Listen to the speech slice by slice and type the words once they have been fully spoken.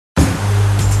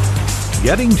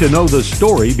Getting to know the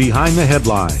story behind the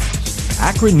headlines.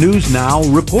 Akron News Now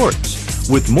reports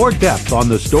with more depth on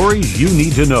the stories you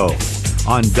need to know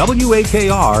on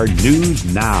WAKR News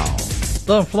Now.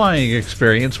 The flying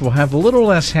experience will have a little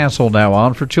less hassle now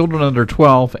on for children under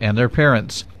 12 and their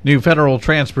parents. New Federal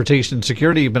Transportation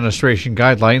Security Administration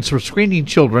guidelines for screening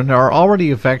children are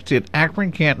already effective at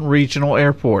Akron-Canton Regional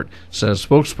Airport, says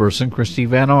spokesperson Christy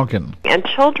Van Auken. And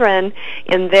children,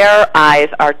 in their eyes,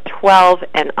 are 12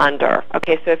 and under.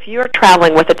 Okay, so if you're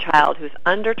traveling with a child who's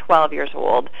under 12 years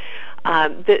old,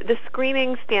 the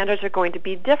screening standards are going to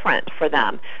be different for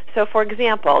them. So, for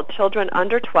example, children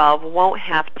under 12 won't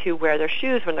have to wear their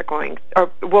shoes when they're going, or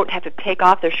won't have to take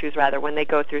off their shoes, rather, when they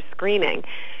go through screening.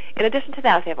 In addition to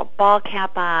that, if they have a ball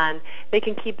cap on, they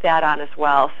can keep that on as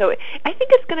well. So I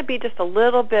think it's going to be just a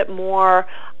little bit more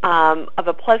of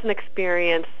a pleasant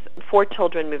experience for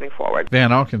children moving forward.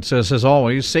 Van Auken says, as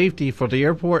always, safety for the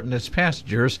airport and its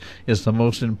passengers is the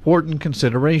most important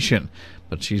consideration.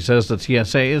 But she says the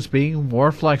TSA is being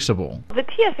more flexible. The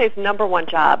TSA's number one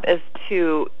job is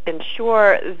to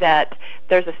ensure that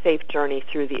there's a safe journey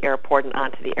through the airport and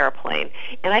onto the airplane.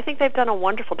 And I think they've done a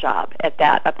wonderful job at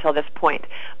that up till this point.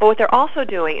 But what they're also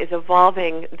doing is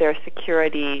evolving their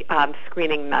security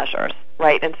screening measures,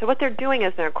 right? And so what they're doing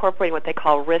is they're incorporating what they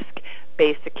call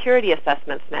risk-based security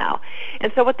assessments now.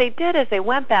 And so what they did is they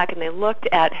went back and they looked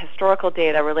at historical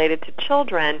data related to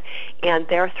children and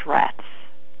their threats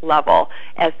level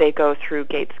as they go through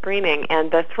gate screening,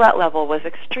 and the threat level was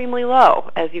extremely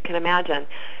low, as you can imagine.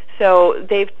 So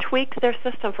they've tweaked their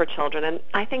system for children, and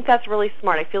I think that's really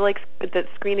smart. I feel like that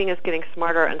screening is getting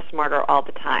smarter and smarter all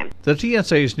the time. The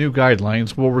TSA's new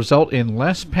guidelines will result in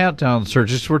less pat-down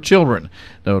searches for children,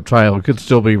 though trial could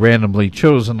still be randomly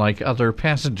chosen like other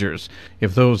passengers.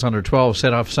 If those under 12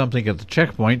 set off something at the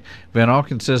checkpoint, Van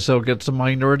Auken says they'll get some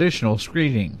minor additional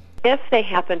screening. If they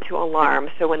happen to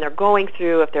alarm, so when they're going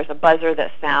through, if there's a buzzer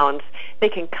that sounds, they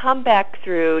can come back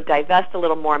through, divest a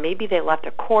little more. Maybe they left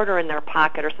a quarter in their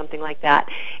pocket or something like that,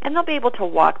 and they'll be able to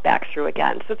walk back through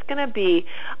again. So it's going to be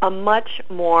a much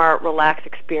more relaxed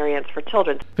experience for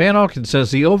children. Van Auken says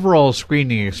the overall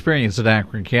screening experience at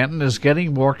Akron-Canton is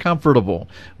getting more comfortable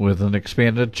with an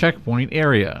expanded checkpoint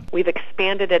area. We've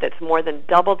expanded it. It's more than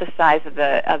double the size of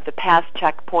the past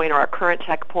checkpoint or our current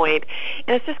checkpoint,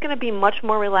 and it's just going to be much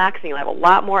more relaxed. You'll have a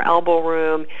lot more elbow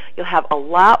room. You'll have a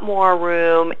lot more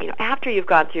room, after you've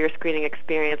gone through your screening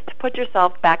experience, to put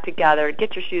yourself back together,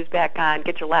 get your shoes back on,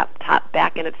 get your laptop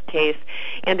back in its case,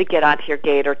 and to get onto your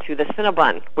gate or to the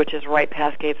Cinnabon, which is right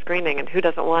past gate screening. And who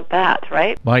doesn't want that,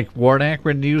 right? Mike Ward,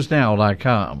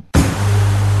 AkronNewsNow.com.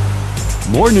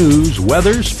 More news,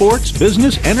 weather, sports,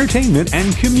 business, entertainment,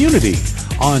 and community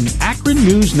on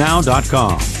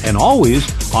AkronNewsNow.com and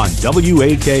always on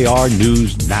WAKR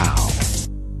News Now.